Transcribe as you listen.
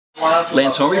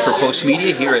Lance Hornby for Post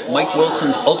Media here at Mike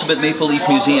Wilson's Ultimate Maple Leaf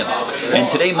Museum. And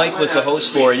today Mike was the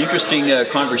host for an interesting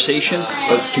conversation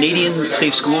about Canadian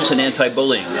safe schools and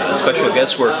anti-bullying. Special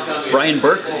guests were Brian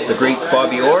Burke, the great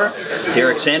Bobby Orr,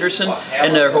 Derek Sanderson,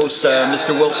 and our host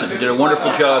Mr. Wilson, who did a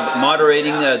wonderful job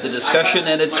moderating the discussion,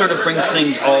 and it sort of brings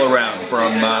things all around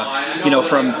from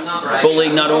from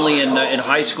bullying not only in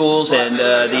high schools and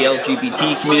the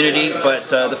LGBT community, but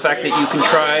the fact that you can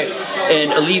try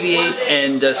and alleviate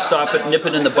and stop it, nip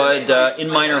it in the bud in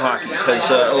minor hockey, because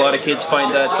a lot of kids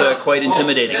find that quite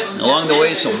intimidating. Along the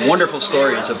way, some wonderful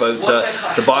stories about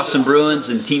the Boston Bruins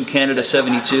and Team Canada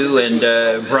 72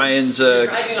 and Brian's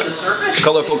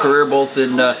colorful career both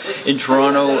in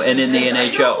Toronto and in the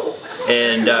NHL.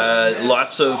 And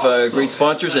lots of great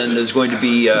sponsors, and there's going to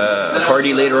be a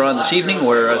party later on this evening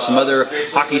where some other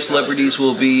hockey celebrities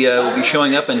will be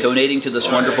showing up and donating to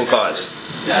this wonderful cause.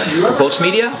 For Post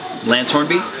Media, Lance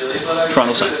Hornby,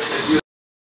 Toronto Sun.